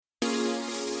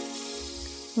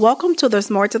Welcome to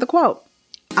There's More to the Quote.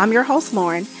 I'm your host,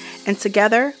 Lauren, and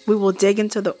together we will dig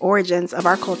into the origins of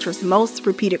our culture's most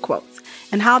repeated quotes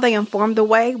and how they inform the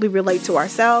way we relate to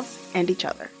ourselves and each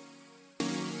other.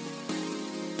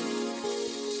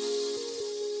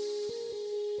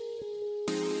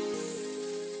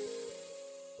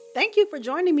 Thank you for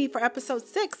joining me for episode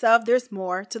 6 of There's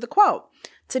More to the Quote.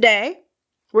 Today,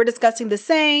 we're discussing the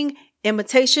saying,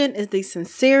 imitation is the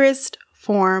sincerest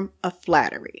form of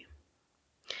flattery.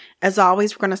 As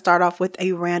always, we're going to start off with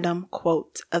a random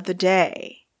quote of the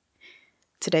day.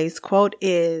 Today's quote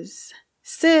is,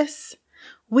 "Sis,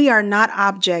 we are not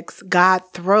objects God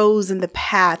throws in the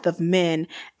path of men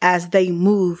as they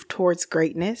move towards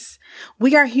greatness.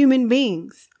 We are human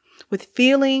beings with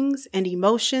feelings and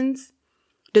emotions,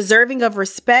 deserving of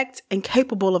respect and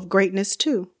capable of greatness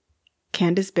too."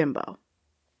 Candace Bimbo.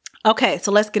 Okay,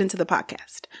 so let's get into the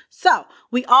podcast. So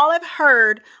we all have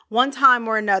heard one time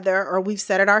or another, or we've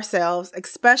said it ourselves,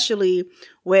 especially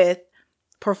with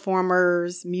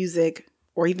performers, music,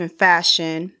 or even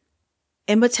fashion,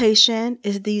 imitation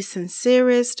is the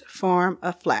sincerest form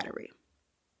of flattery.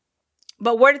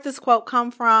 But where did this quote come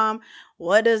from?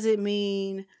 What does it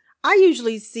mean? I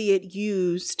usually see it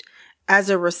used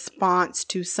as a response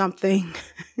to something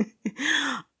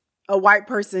a white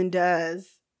person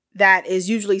does that is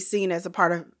usually seen as a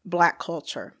part of Black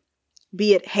culture,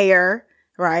 be it hair,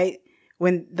 right?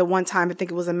 When the one time, I think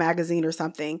it was a magazine or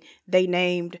something, they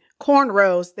named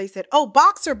cornrows. They said, oh,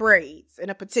 boxer braids.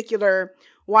 And a particular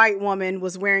white woman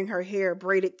was wearing her hair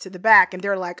braided to the back. And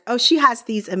they're like, oh, she has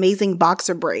these amazing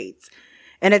boxer braids.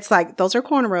 And it's like, those are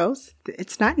cornrows.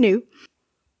 It's not new.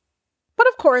 But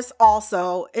of course,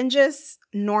 also in just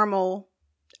normal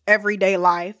everyday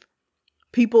life,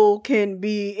 people can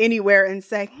be anywhere and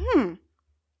say,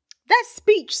 that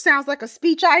speech sounds like a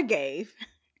speech I gave.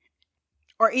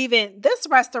 Or even this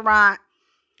restaurant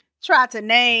tried to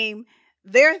name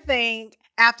their thing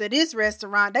after this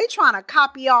restaurant. They trying to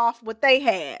copy off what they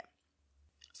had.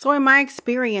 So in my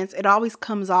experience, it always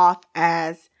comes off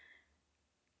as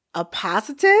a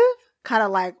positive, kind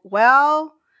of like,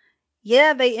 well,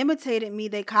 yeah, they imitated me,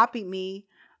 they copied me,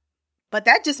 but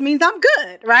that just means I'm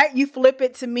good, right? You flip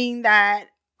it to mean that,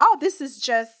 oh, this is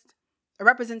just a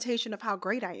representation of how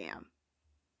great I am.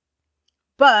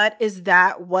 But is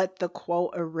that what the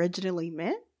quote originally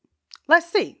meant? Let's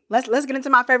see. Let's get into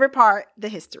my favorite part, the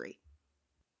history.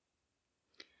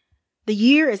 The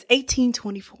year is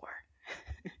 1824.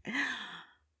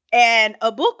 And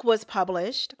a book was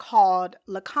published called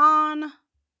Lacan,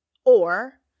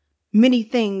 or Many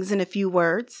Things in a Few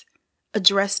Words,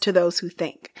 addressed to those who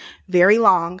think. Very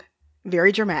long,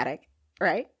 very dramatic,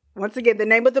 right? Once again, the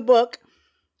name of the book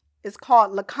is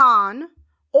called Lacan,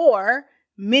 or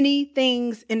Many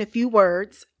Things in a Few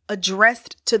Words,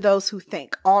 addressed to those who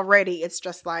think. Already, it's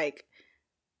just like,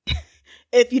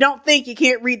 if you don't think, you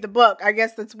can't read the book. I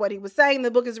guess that's what he was saying.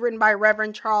 The book is written by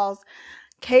Reverend Charles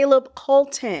Caleb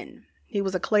Colton. He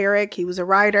was a cleric. He was a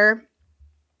writer.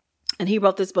 And he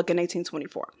wrote this book in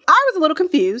 1824. I was a little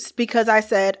confused because I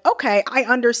said, okay, I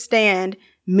understand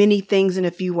many things in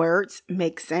a few words.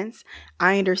 Makes sense.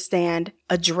 I understand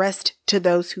addressed to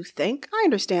those who think. I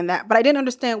understand that. But I didn't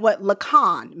understand what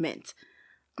Lacan meant.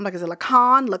 I'm like, is it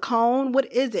Lacan? Lacone?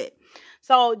 What is it?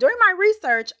 So during my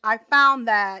research, I found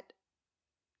that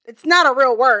it's not a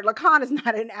real word. Lacan is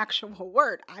not an actual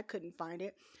word. I couldn't find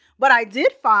it. But I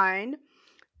did find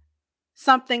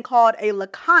something called a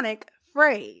laconic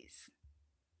phrase.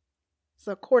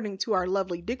 So according to our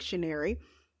lovely dictionary,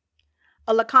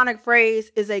 a laconic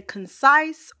phrase is a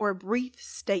concise or brief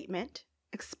statement,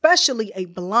 especially a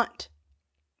blunt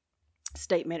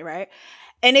statement, right?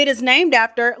 And it is named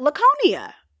after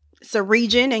Laconia. It's a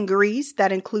region in Greece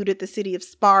that included the city of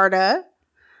Sparta,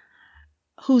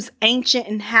 whose ancient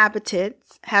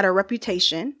inhabitants had a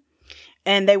reputation,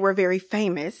 and they were very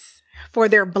famous for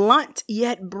their blunt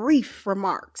yet brief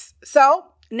remarks. So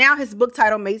now his book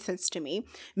title made sense to me.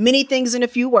 Many Things in a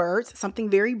Few Words, something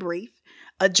very brief,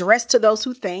 addressed to those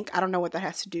who think. I don't know what that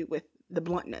has to do with the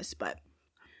bluntness, but.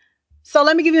 So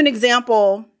let me give you an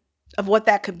example of what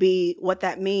that could be, what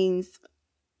that means.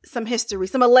 Some history,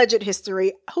 some alleged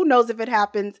history. Who knows if it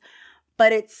happens,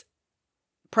 but it's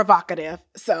provocative.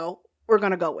 So we're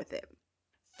going to go with it.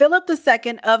 Philip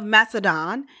II of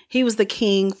Macedon, he was the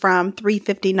king from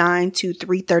 359 to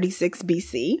 336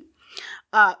 BC.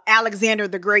 Alexander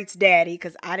the Great's daddy,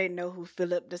 because I didn't know who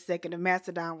Philip II of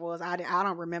Macedon was. I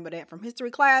don't remember that from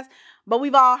history class, but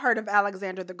we've all heard of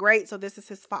Alexander the Great, so this is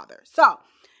his father. So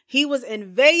he was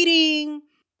invading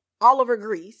all over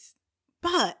Greece,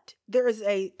 but there is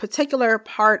a particular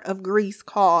part of Greece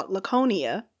called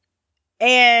Laconia,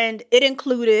 and it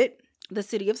included the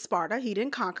city of Sparta. He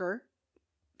didn't conquer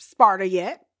Sparta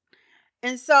yet.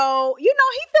 And so, he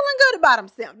feeling good about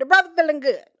himself. The brother feeling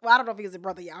good. Well, I don't know if he was a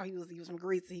brother, y'all. He was from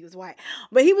Greece, so he was white.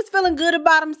 But he was feeling good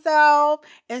about himself.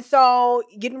 And so,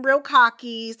 getting real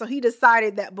cocky. So, he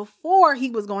decided that before he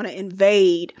was going to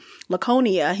invade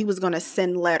Laconia, he was going to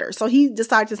send letters. So, he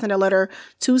decided to send a letter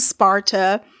to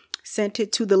Sparta, sent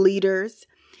it to the leaders.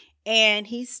 And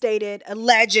he stated,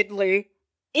 allegedly,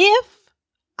 if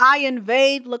I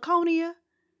invade Laconia,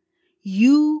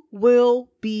 you will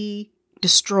be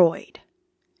destroyed,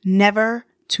 never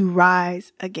to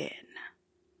rise again.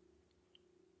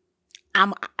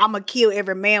 I'm going to kill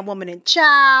every man, woman, and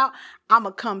child. I'm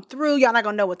going to come through. Y'all not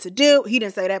going to know what to do. He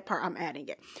didn't say that part. I'm adding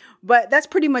it. But that's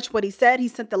pretty much what he said. He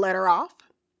sent the letter off.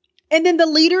 And then the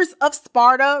leaders of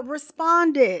Sparta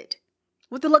responded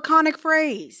with the laconic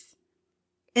phrase.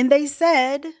 And they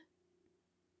said,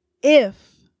 if,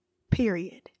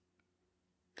 period.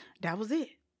 That was it.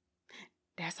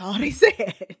 That's all they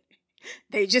said.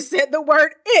 They just said the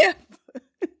word if.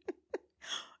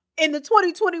 In the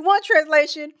 2021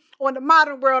 translation, or the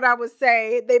modern world, I would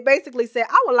say, they basically said,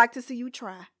 I would like to see you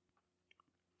try.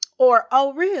 Or,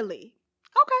 oh, really?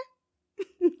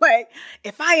 Okay. Like,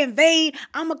 if I invade,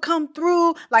 I'm going to come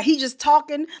through. Like, he just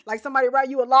talking, like somebody write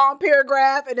you a long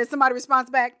paragraph, and then somebody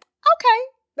responds back, okay.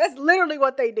 That's literally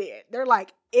what they did. They're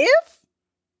like, if?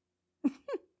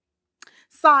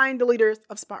 Signed the leaders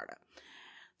of Sparta.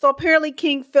 So apparently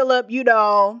King Philip,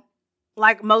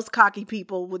 like most cocky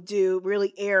people would do,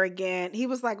 really arrogant. He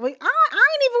was like, wait, I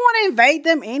ain't even want to invade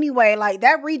them anyway. Like,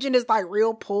 that region is like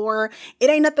real poor. It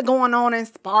ain't nothing going on in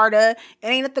Sparta. It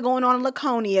ain't nothing going on in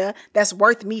Laconia that's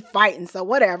worth me fighting. So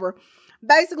whatever.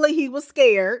 Basically, he was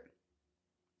scared.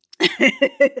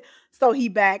 So he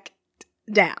backed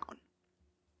down.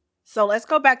 So let's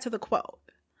go back to the quote.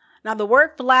 Now, the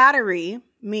word flattery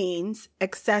means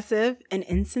excessive and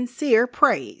insincere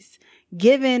praise,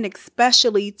 given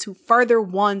especially to further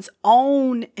one's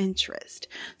own interest.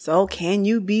 So can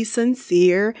you be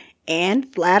sincere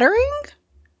and flattering?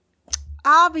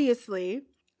 Obviously,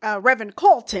 Reverend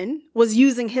Colton was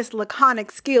using his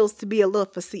laconic skills to be a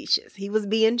little facetious. He was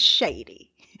being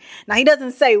shady. Now, he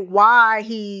doesn't say why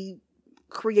he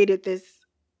created this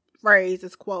phrase,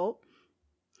 this quote.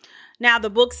 Now, the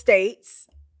book states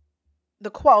the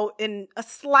quote in a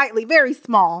slightly, very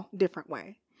small, different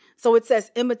way. So it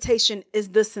says, imitation is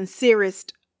the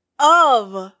sincerest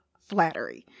of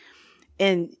flattery.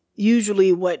 And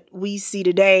usually what we see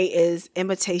today is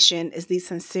imitation is the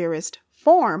sincerest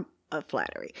form of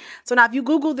flattery. So now if you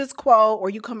Google this quote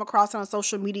or you come across it on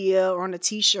social media or on a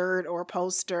t-shirt or a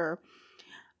poster,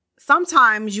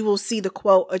 sometimes you will see the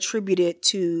quote attributed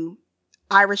to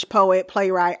Irish poet,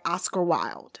 playwright Oscar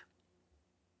Wilde.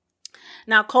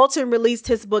 Now, Colton released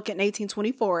his book in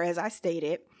 1824, as I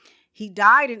stated. He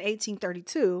died in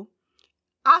 1832.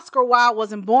 Oscar Wilde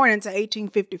wasn't born until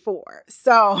 1854.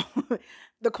 So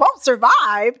the quote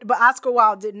survived, but Oscar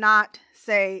Wilde did not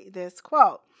say this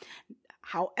quote.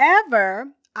 However,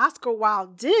 Oscar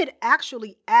Wilde did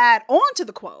actually add on to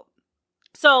the quote.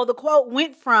 So the quote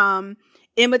went from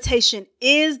imitation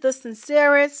is the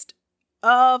sincerest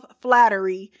of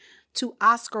flattery to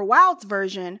Oscar Wilde's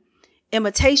version,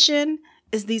 imitation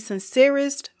is the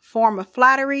sincerest form of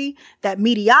flattery that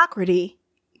mediocrity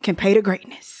can pay to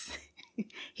greatness.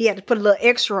 He had to put a little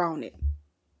extra on it.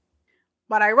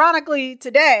 But ironically,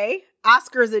 today,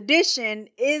 Oscar's edition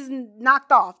is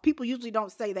knocked off. People usually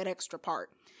don't say that extra part.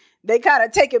 They kind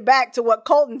of take it back to what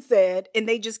Colton said, and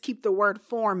they just keep the word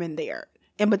form in there.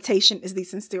 Imitation is the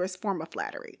sincerest form of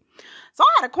flattery. So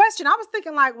I had a question. I was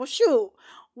thinking like, well, shoot,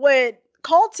 would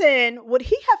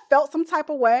he have felt some type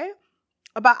of way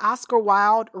about Oscar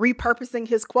Wilde repurposing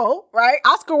his quote, right?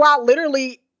 Oscar Wilde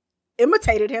literally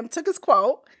imitated him, took his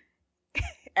quote,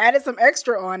 added some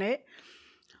extra on it.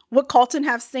 Would Colton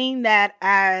have seen that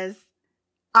as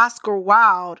Oscar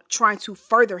Wilde trying to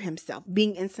further himself,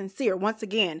 being insincere? Once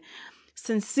again,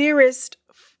 sincerest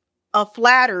of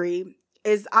flattery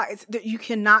is you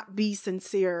cannot be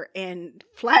sincere and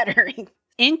flattering.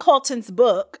 In Colton's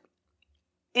book,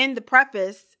 in the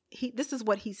preface, this is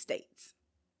what he states.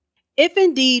 If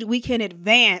indeed we can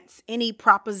advance any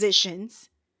propositions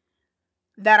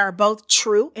that are both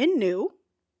true and new,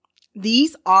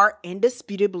 these are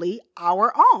indisputably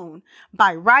our own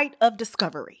by right of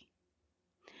discovery.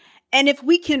 And if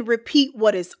we can repeat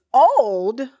what is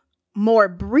old more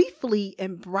briefly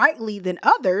and brightly than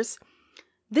others,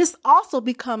 this also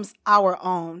becomes our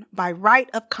own by right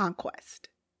of conquest.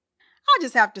 I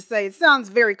just have to say, it sounds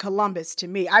very Columbus to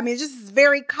me. I mean, it's just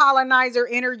very colonizer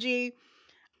energy.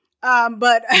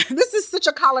 But this is such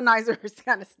a colonizer's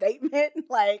kind of statement.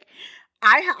 Like,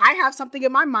 I have something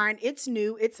in my mind. It's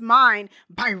new. It's mine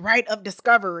by right of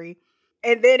discovery.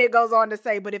 And then it goes on to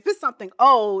say, but if it's something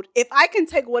old, if I can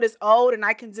take what is old and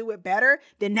I can do it better,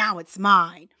 then now it's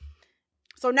mine.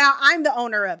 So now I'm the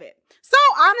owner of it. So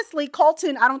honestly,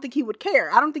 Colton, I don't think he would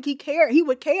care. I don't think he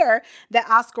would care that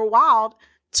Oscar Wilde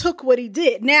took what he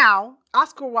did. Now,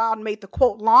 Oscar Wilde made the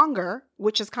quote longer,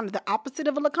 which is kind of the opposite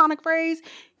of a laconic phrase.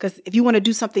 Because if you want to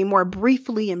do something more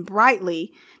briefly and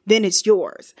brightly, then it's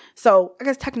yours. So I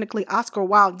guess technically Oscar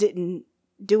Wilde didn't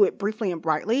do it briefly and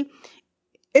brightly.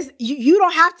 You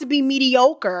don't have to be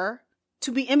mediocre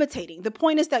to be imitating. The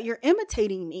point is that you're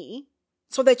imitating me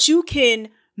so that you can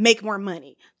make more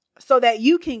money, so that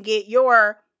you can get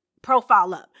your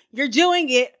profile up. You're doing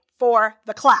it for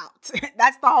the clout.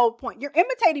 That's the whole point. You're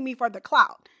imitating me for the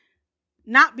clout,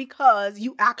 not because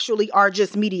you actually are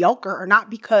just mediocre or not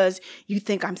because you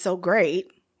think I'm so great.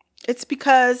 It's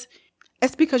because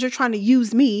you're trying to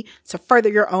use me to further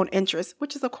your own interests,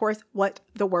 which is, of course, what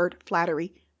the word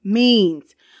flattery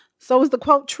means. So is the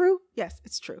quote true? Yes,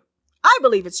 it's true. I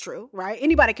believe it's true, right?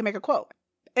 Anybody can make a quote.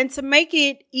 And to make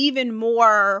it even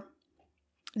more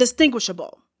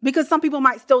distinguishable, because some people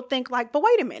might still think like, but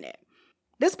wait a minute,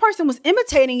 this person was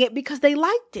imitating it because they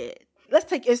liked it. Let's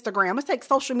take Instagram. Let's take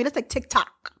social media. Let's take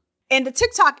TikTok. And the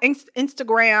TikTok,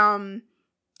 Instagram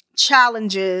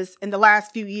challenges in the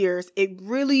last few years, it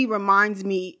really reminds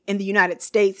me, in the United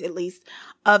States at least,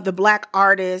 of the Black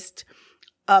artists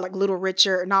like Little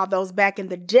Richard and all those back in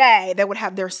the day that would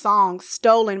have their songs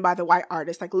stolen by the white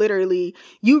artists. Like literally,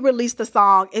 you release the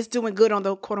song, it's doing good on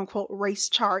the quote unquote race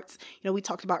charts. You know, we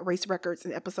talked about race records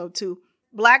in episode 2.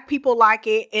 Black people like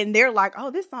it and they're like, oh,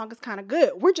 this song is kind of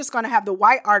good. We're just going to have the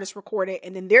white artist record it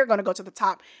and then they're going to go to the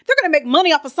top. They're going to make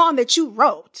money off a song that you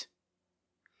wrote.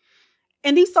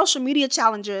 And these social media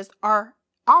challenges are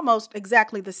almost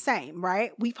exactly the same,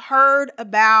 right? We've heard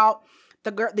about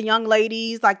the young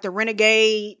ladies, like the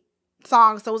Renegade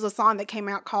song. So it was a song that came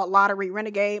out called Lottery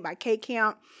Renegade by K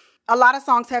Camp. A lot of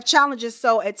songs have challenges.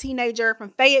 So a teenager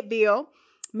from Fayetteville,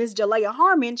 Miss Jalea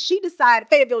Harmon,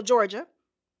 Fayetteville, Georgia,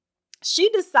 she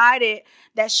decided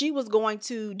that she was going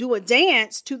to do a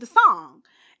dance to the song.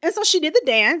 And so she did the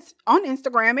dance on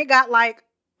Instagram. It got like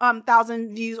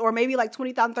 1,000 views, or maybe like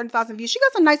 20,000, 30,000 views. She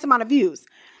got a nice amount of views.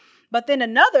 But then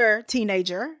another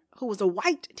teenager, who was a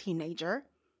white teenager,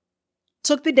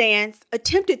 took the dance,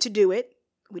 attempted to do it.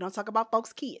 We don't talk about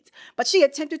folks' kids, but she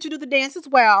attempted to do the dance as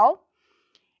well.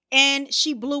 And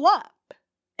she blew up.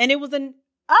 And it was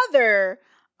other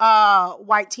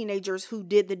white teenagers who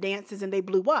did the dances and they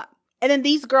blew up. And then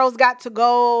these girls got to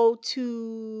go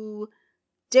to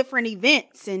different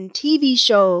events and TV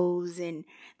shows and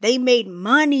they made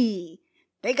money.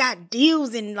 They got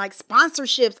deals and like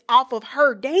sponsorships off of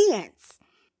her dance.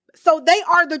 So they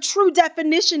are the true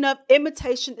definition of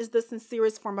imitation is the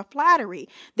sincerest form of flattery.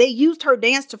 They used her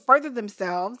dance to further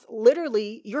themselves.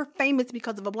 Literally, you're famous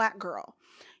because of a Black girl.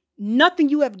 Nothing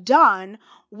you have done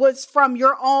was from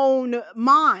your own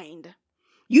mind.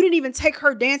 You didn't even take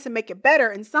her dance and make it better.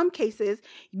 In some cases,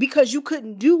 because you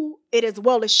couldn't do it as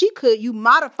well as she could, you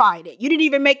modified it. You didn't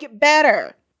even make it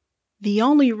better. The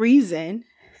only reason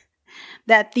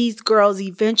that these girls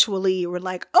eventually were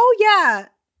like, oh yeah,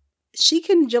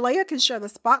 Jalea can share the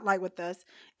spotlight with us,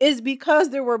 is because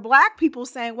there were Black people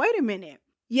saying, wait a minute.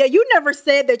 Yeah, you never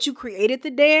said that you created the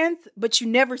dance, but you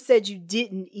never said you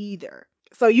didn't either.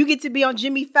 So you get to be on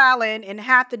Jimmy Fallon and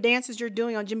half the dances you're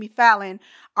doing on Jimmy Fallon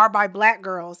are by Black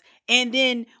girls. And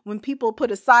then when people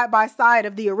put a side by side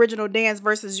of the original dance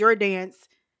versus your dance,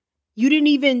 you didn't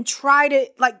even try to,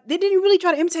 they didn't really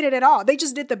try to imitate it at all. They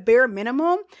just did the bare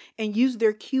minimum and used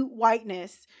their cute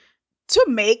whiteness to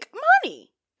make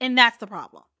money. And that's the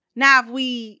problem. Now, if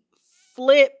we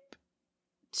flip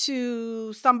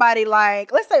to somebody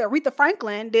like, let's say Aretha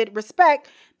Franklin did Respect,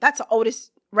 that's an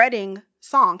Otis Redding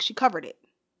song. She covered it.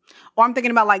 Or I'm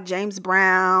thinking about like James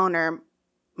Brown or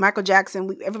Michael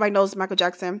Jackson. Everybody knows Michael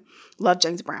Jackson. Love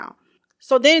James Brown.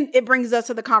 So then it brings us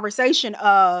to the conversation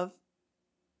of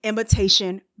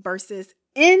imitation versus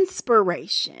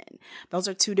inspiration. Those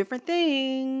are two different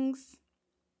things.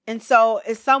 And so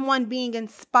is someone being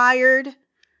inspired,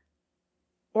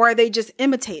 or are they just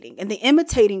imitating? And the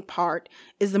imitating part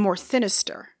is the more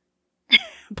sinister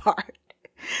part.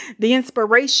 The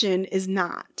inspiration is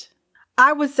not.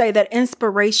 I would say that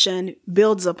inspiration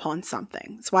builds upon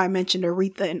something. That's why I mentioned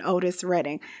Aretha and Otis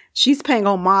Redding. She's paying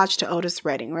homage to Otis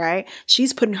Redding, right?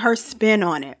 She's putting her spin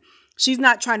on it. She's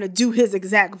not trying to do his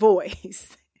exact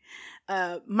voice.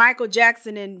 Michael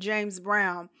Jackson and James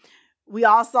Brown. We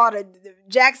all saw the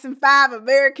Jackson 5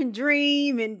 American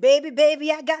Dream and Baby,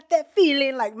 Baby, I Got That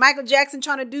Feeling, like Michael Jackson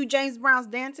trying to do James Brown's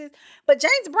dances. But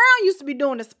James Brown used to be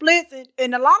doing the splits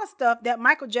and a lot of stuff that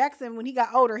Michael Jackson, when he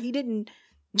got older, he didn't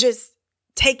just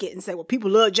take it and say, well,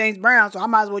 people love James Brown, so I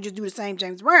might as well just do the same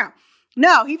James Brown.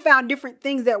 No, he found different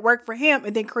things that worked for him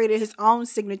and then created his own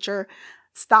signature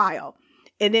style.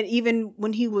 And then even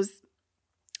when he was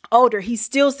older, he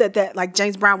still said that like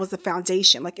James Brown was the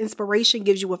foundation. Like inspiration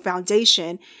gives you a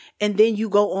foundation and then you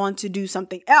go on to do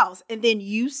something else. And then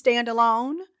you stand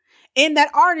alone and that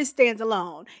artist stands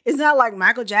alone. It's not like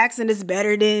Michael Jackson is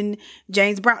better than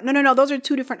James Brown. No. Those are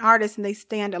two different artists and they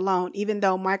stand alone, even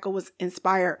though Michael was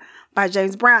inspired by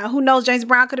James Brown. Who knows? James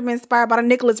Brown could have been inspired by the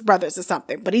Nicholas Brothers or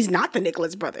something, but he's not the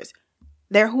Nicholas Brothers.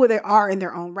 They're who they are in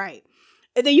their own right.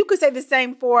 And then you could say the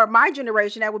same for my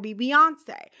generation. That would be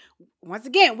Beyonce. Once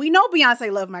again, we know Beyonce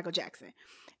loved Michael Jackson.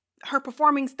 Her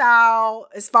performing style,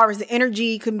 as far as the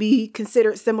energy, can be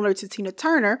considered similar to Tina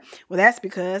Turner. Well, that's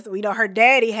because we know her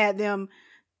daddy had them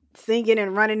singing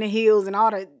and running the hills and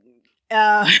all that.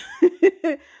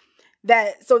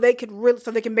 That so they can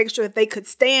make sure that they could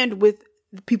stand with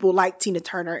people like Tina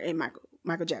Turner and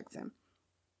Michael Jackson.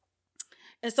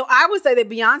 And so I would say that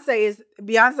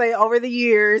Beyonce over the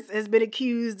years has been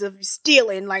accused of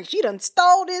stealing. Like she done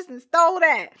stole this and stole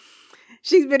that.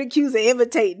 She's been accused of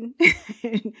imitating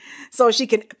so she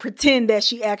can pretend that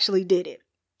she actually did it.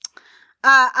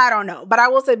 I don't know. But I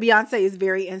will say Beyonce is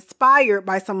very inspired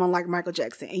by someone like Michael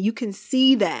Jackson. And you can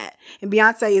see that. And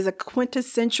Beyonce is a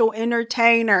quintessential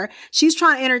entertainer. She's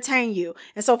trying to entertain you.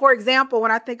 And so, for example,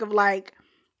 when I think of like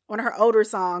one of her older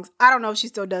songs, I don't know if she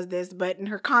still does this, but in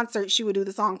her concert, she would do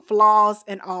the song Flaws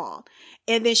and All.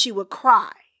 And then she would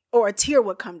cry or a tear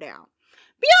would come down.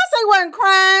 Beyonce wasn't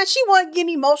crying. She wasn't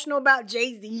getting emotional about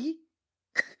Jay-Z.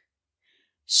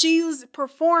 She was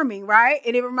performing, right?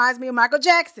 And it reminds me of Michael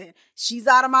Jackson. She's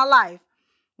Out of My Life.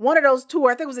 One of those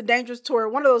tours, I think it was a Dangerous tour.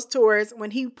 One of those tours when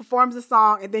he performs a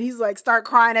song and then he's like start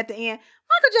crying at the end.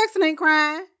 Michael Jackson ain't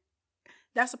crying.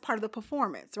 That's a part of the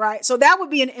performance, right? So that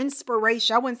would be an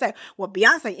inspiration. I wouldn't say, well,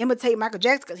 Beyonce imitate Michael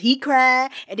Jackson because he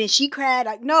cried and then she cried.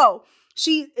 Like, no,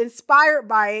 she's inspired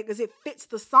by it because it fits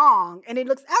the song. And it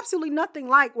looks absolutely nothing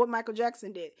like what Michael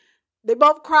Jackson did. They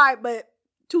both cried, but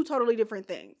two totally different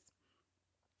things.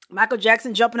 Michael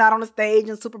Jackson jumping out on the stage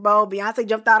in Super Bowl. Beyonce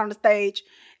jumped out on the stage.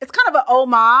 It's kind of an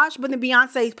homage, but then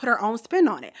Beyonce put her own spin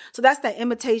on it. So that's that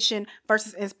imitation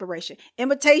versus inspiration.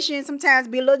 Imitation sometimes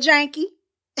be a little janky.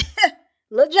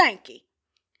 Little janky.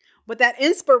 But that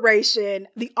inspiration,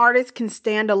 the artist can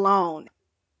stand alone.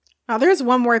 Now, there's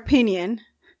one more opinion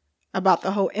about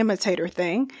the whole imitator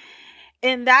thing.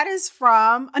 And that is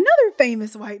from another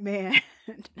famous white man,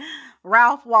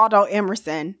 Ralph Waldo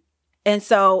Emerson. And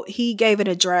so he gave an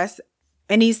address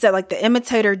and he said, like, the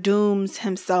imitator dooms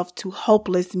himself to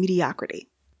hopeless mediocrity.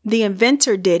 The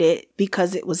inventor did it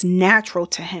because it was natural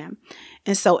to him.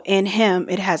 And so in him,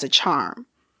 it has a charm.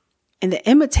 And the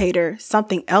imitator,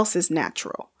 something else is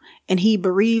natural, and he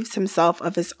bereaves himself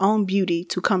of his own beauty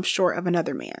to come short of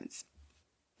another man's.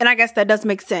 And I guess that does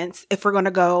make sense if we're going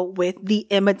to go with the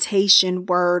imitation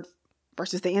word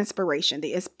versus the inspiration.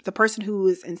 The person who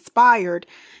is inspired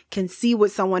can see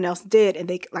what someone else did, and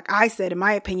they, like I said, in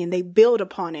my opinion, they build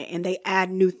upon it and they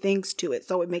add new things to it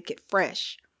so it make it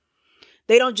fresh.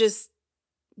 They don't just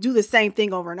do the same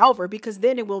thing over and over because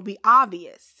then it will be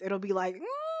obvious. It'll be like,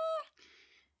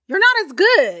 you're not as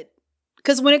good.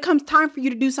 Because when it comes time for you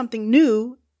to do something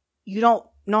new, you don't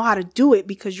know how to do it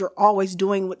because you're always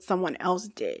doing what someone else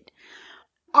did.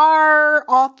 Our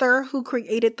author who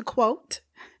created the quote,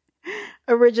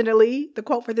 originally, the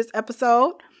quote for this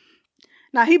episode,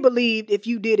 now he believed if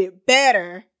you did it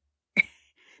better,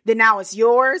 then now it's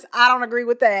yours. I don't agree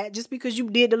with that. Just because you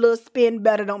did a little spin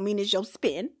better don't mean it's your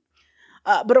spin.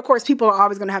 But of course, people are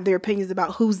always going to have their opinions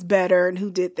about who's better and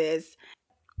who did this.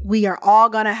 We are all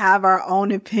going to have our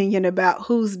own opinion about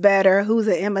who's better, who's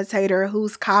an imitator,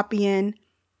 who's copying,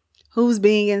 who's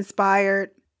being inspired.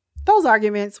 Those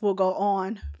arguments will go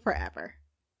on forever.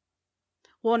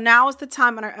 Well, now is the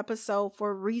time in our episode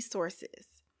for resources.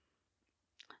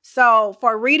 So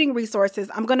for reading resources,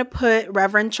 I'm going to put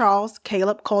Reverend Charles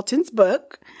Caleb Colton's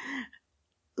book,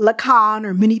 Lacan,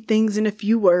 or Many Things in a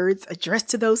Few Words, Addressed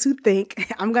to Those Who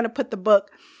Think. I'm going to put the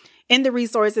book in the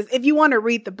resources if you want to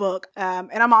read the book.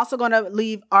 And I'm also going to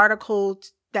leave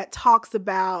articles that talks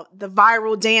about the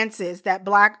viral dances that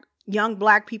young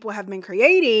Black people have been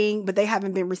creating, but they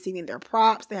haven't been receiving their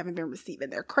props. They haven't been receiving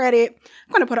their credit.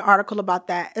 I'm going to put an article about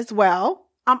that as well.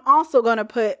 I'm also going to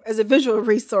put, as a visual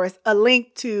resource, a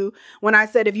link to when I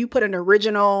said if you put an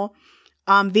original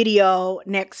video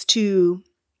next to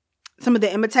some of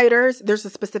the imitators. There's a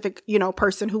specific,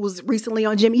 person who was recently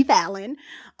on Jimmy Fallon.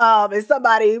 And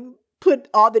somebody put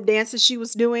all the dances she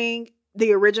was doing,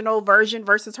 the original version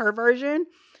versus her version.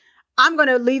 I'm going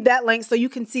to leave that link so you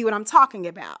can see what I'm talking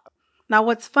about. Now,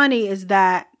 what's funny is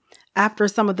that after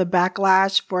some of the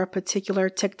backlash for a particular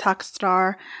TikTok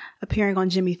star appearing on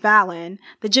Jimmy Fallon,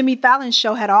 the Jimmy Fallon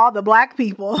show had all the black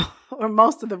people, or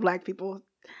most of the black people,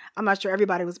 I'm not sure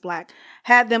everybody was black,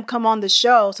 had them come on the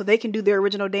show so they can do their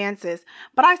original dances.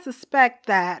 But I suspect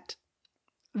that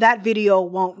video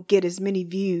won't get as many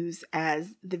views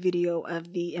as the video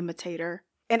of the imitator.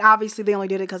 And obviously they only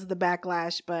did it because of the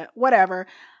backlash, but whatever.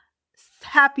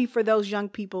 Happy for those young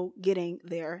people getting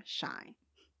their shine.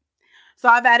 So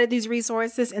I've added these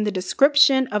resources in the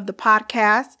description of the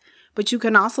podcast, but you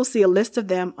can also see a list of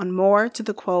them on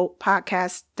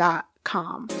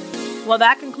moretothequotepodcast.com. Well,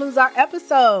 that concludes our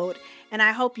episode, and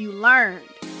I hope you learned,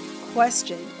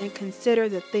 questioned, and consider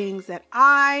the things that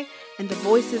I and the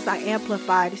voices I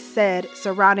amplified said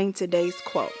surrounding today's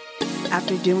quote.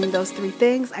 After doing those 3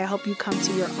 things, I hope you come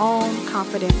to your own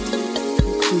confident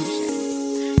conclusion.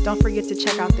 Don't forget to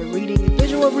check out the reading and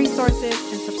visual resources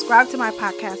and subscribe to my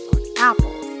podcast on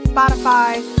Apple,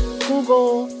 Spotify,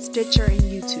 Google, Stitcher, and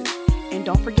YouTube. And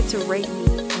don't forget to rate me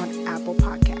on Apple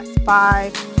Podcasts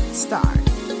 5 stars.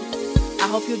 I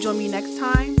hope you'll join me next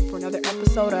time for another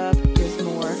episode of